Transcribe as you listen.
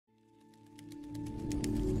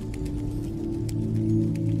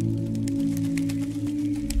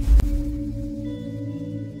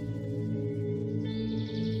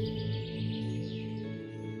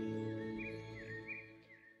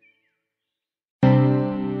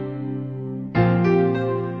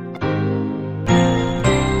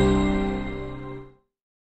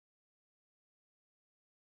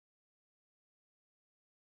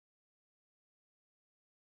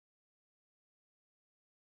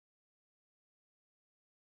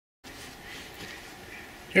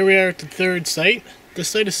Here we are at the third site. This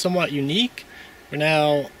site is somewhat unique. We're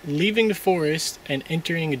now leaving the forest and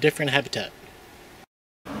entering a different habitat.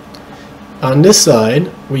 On this side,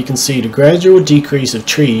 we can see the gradual decrease of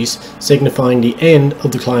trees signifying the end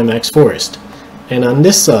of the climax forest. And on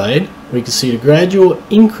this side, we can see the gradual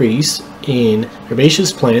increase in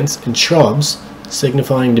herbaceous plants and shrubs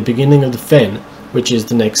signifying the beginning of the fen, which is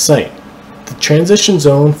the next site. The transition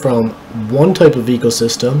zone from one type of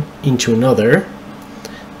ecosystem into another,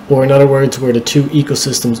 or in other words where the two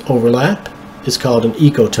ecosystems overlap, is called an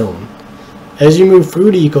ecotone. As you move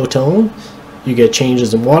through the ecotone, you get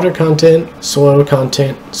changes in water content, soil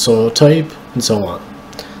type, and so on.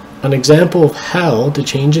 An example of how the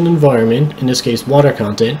change in environment, in this case water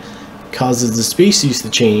content, causes the species to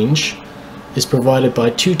change is provided by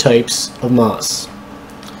two types of moss.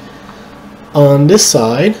 On this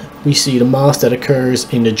side, we see the moss that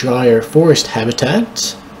occurs in the drier forest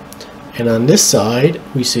habitat, and on this side,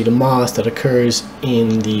 we see the moss that occurs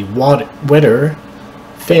in the wetter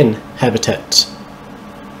fen habitat.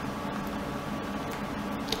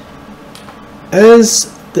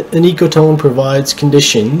 As an ecotone provides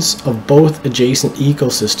conditions of both adjacent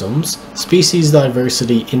ecosystems, species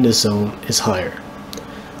diversity in this zone is higher.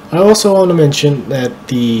 I also want to mention that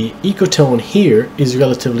the ecotone here is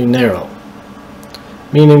relatively narrow,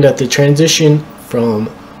 meaning that the transition from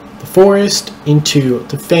the forest into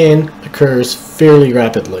the fen occurs fairly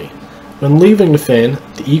rapidly. When leaving the fen,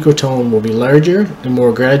 the ecotone will be larger and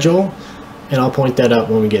more gradual, and I'll point that out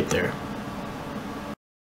when we get there.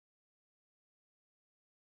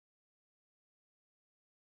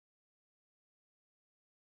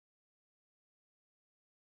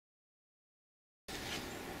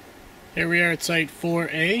 Here we are at site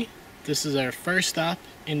 4A. This is our first stop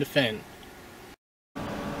in the fen.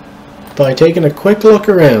 By taking a quick look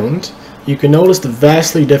around, you can notice the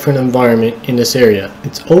vastly different environment in this area.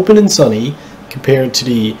 It's open and sunny compared to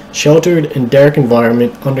the sheltered and dark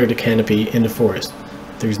environment under the canopy in the forest.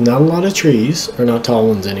 There's not a lot of trees, or not tall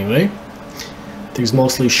ones anyway. There's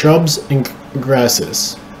mostly shrubs and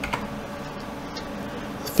grasses.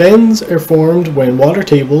 Fens are formed when water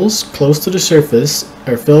tables close to the surface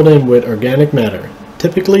are filled in with organic matter.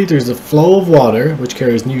 Typically there's a flow of water which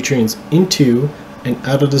carries nutrients into and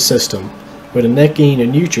out of the system, with a net gain of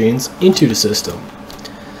nutrients into the system.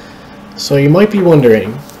 So you might be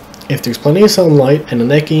wondering, if there's plenty of sunlight and a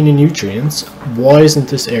net gain of nutrients, why isn't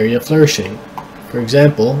this area flourishing? For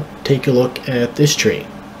example, take a look at this tree.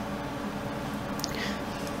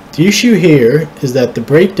 The issue here is that the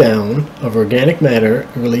breakdown of organic matter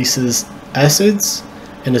releases acids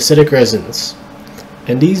and acidic resins,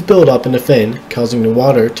 and these build up in the fen, causing the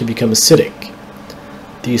water to become acidic.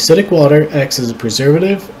 The acidic water acts as a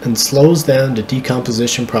preservative and slows down the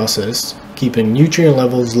decomposition process, keeping nutrient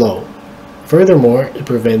levels low. Furthermore, it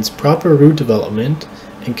prevents proper root development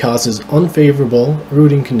and causes unfavorable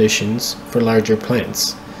rooting conditions for larger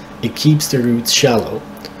plants. It keeps the roots shallow.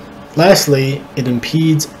 Lastly, it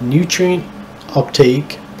impedes nutrient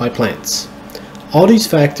uptake by plants. All these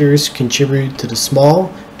factors contribute to the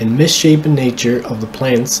small and misshapen nature of the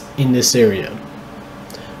plants in this area.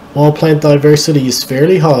 While plant diversity is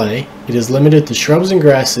fairly high, it is limited to shrubs and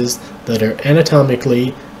grasses that are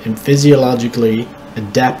anatomically and physiologically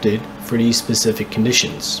adapted for these specific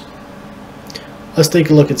conditions. Let's take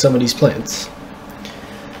a look at some of these plants.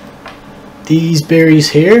 These berries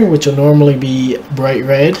here, which will normally be bright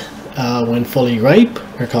red when fully ripe,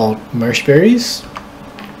 are called marshberries.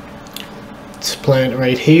 This plant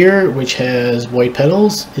right here, which has white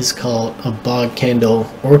petals, is called a bog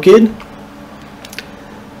candle orchid.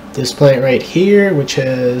 This plant right here, which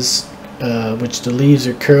has the leaves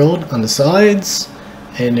are curled on the sides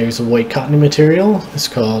and there's a white cottony material, is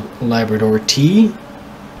called Labrador tea.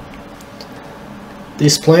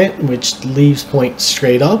 This plant, which the leaves point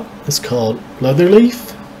straight up, is called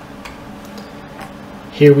leatherleaf.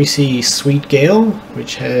 Here we see sweet gale,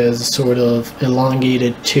 which has sort of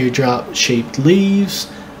elongated teardrop shaped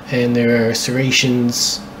leaves, and there are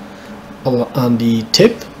serrations on the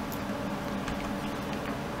tip.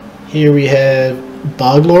 Here we have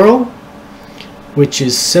bog laurel, which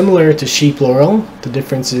is similar to sheep laurel. The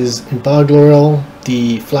difference is in bog laurel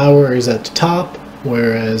the flower is at the top,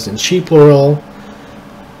 whereas in sheep laurel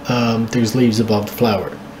there's leaves above the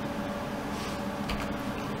flower.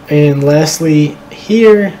 And lastly,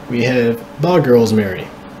 here we have bog rosemary.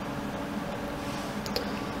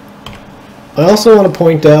 I also want to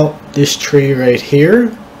point out this tree right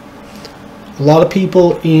here. A lot of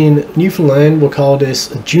people in Newfoundland will call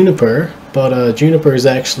this a juniper, but juniper is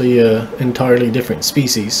actually an entirely different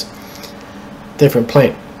species, different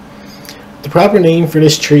plant. The proper name for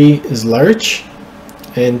this tree is larch,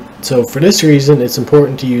 And so for this reason, it's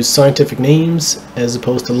important to use scientific names as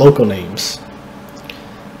opposed to local names.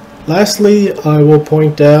 Lastly, I will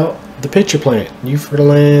point out the pitcher plant,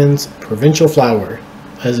 Newfoundland's provincial flower,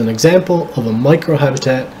 as an example of a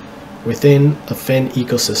microhabitat within a fen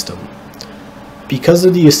ecosystem. Because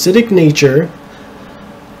of the acidic nature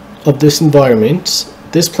of this environment,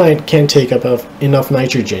 this plant can't take up enough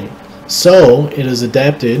nitrogen, so it is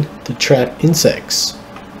adapted to trap insects.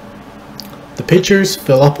 The pitchers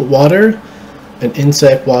fill up with water. An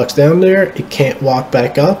insect walks down there, it can't walk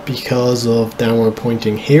back up because of downward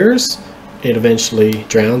pointing hairs. It eventually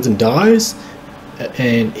drowns and dies,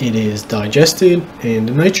 and it is digested, and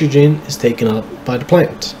the nitrogen is taken up by the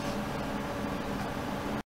plant.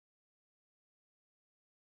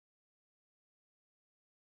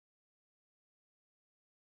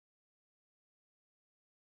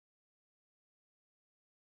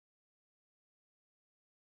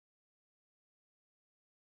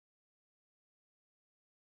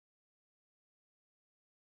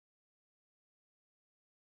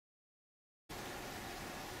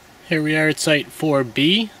 Here we are at Site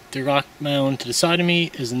 4B. The rock mound to the side of me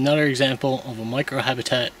is another example of a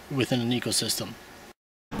microhabitat within an ecosystem.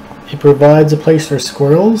 It provides a place for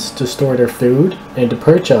squirrels to store their food and to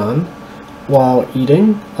perch on while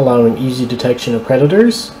eating, allowing easy detection of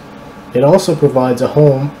predators. It also provides a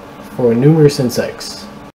home for numerous insects.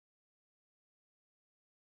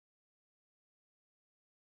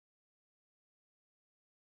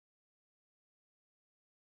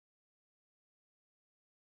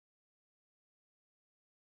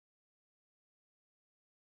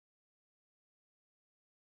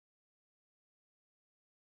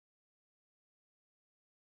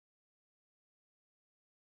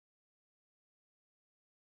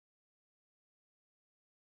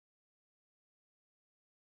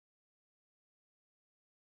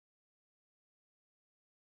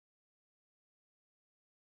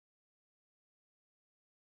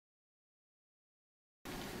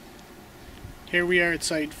 Here we are at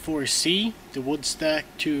Site 4C. The wood stack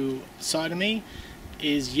to the side of me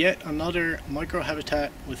is yet another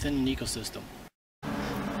microhabitat within an ecosystem.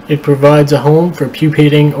 It provides a home for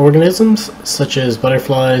pupating organisms such as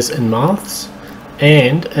butterflies and moths,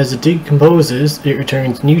 and as it decomposes, it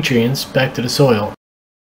returns nutrients back to the soil.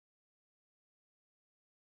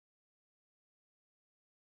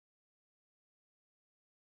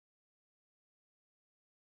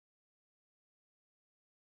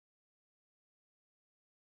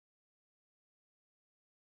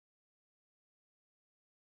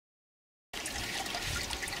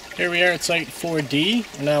 Here we are at Site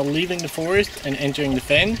 4D. We're now leaving the forest and entering the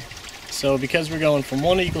fen. So because we're going from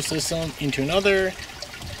one ecosystem into another,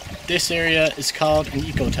 this area is called an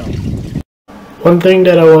ecotone. One thing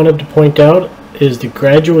that I wanted to point out is the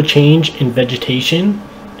gradual change in vegetation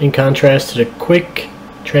in contrast to the quick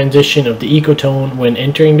transition of the ecotone when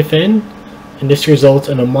entering the fen, and this results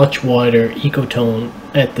in a much wider ecotone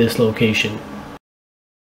at this location.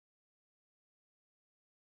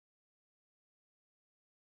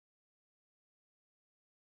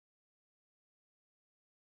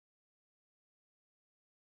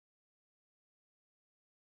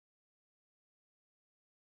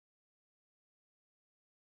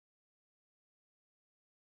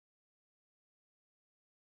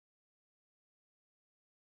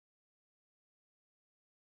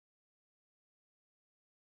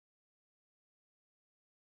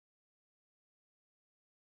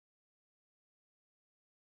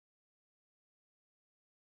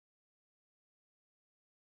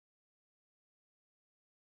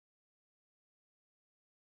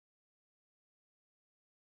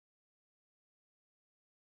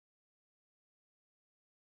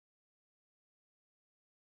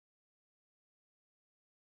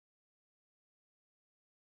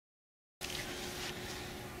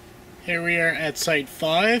 Here we are at Site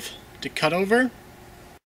 5, the cutover.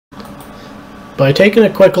 By taking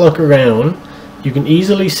a quick look around, you can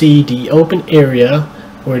easily see the open area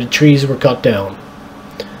where the trees were cut down.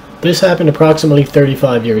 This happened approximately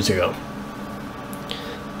 35 years ago.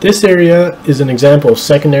 This area is an example of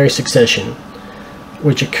secondary succession,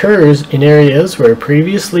 which occurs in areas where a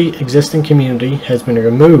previously existing community has been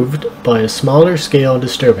removed by a smaller scale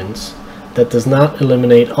disturbance that does not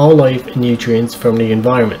eliminate all life and nutrients from the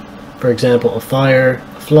environment. For example, a fire,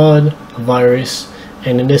 a flood, a virus,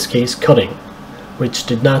 and in this case cutting, which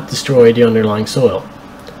did not destroy the underlying soil.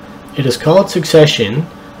 It is called succession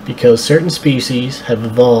because certain species have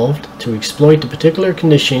evolved to exploit the particular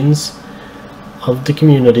conditions of the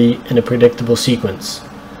community in a predictable sequence.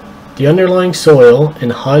 The underlying soil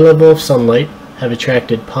and high level of sunlight have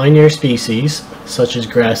attracted pioneer species such as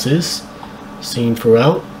grasses, seen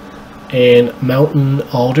throughout, and mountain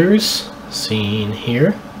alders, seen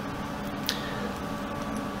here.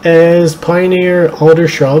 As pioneer alder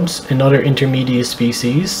shrubs and other intermediate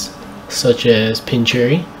species, such as pin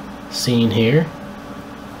cherry, seen here,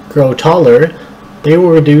 grow taller, they will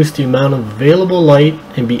reduce the amount of available light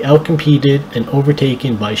and be outcompeted and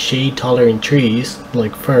overtaken by shade-tolerant trees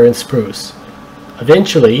like fir and spruce.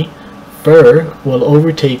 Eventually, fir will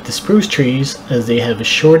overtake the spruce trees as they have a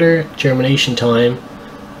shorter germination time,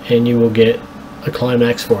 and you will get a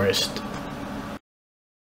climax forest.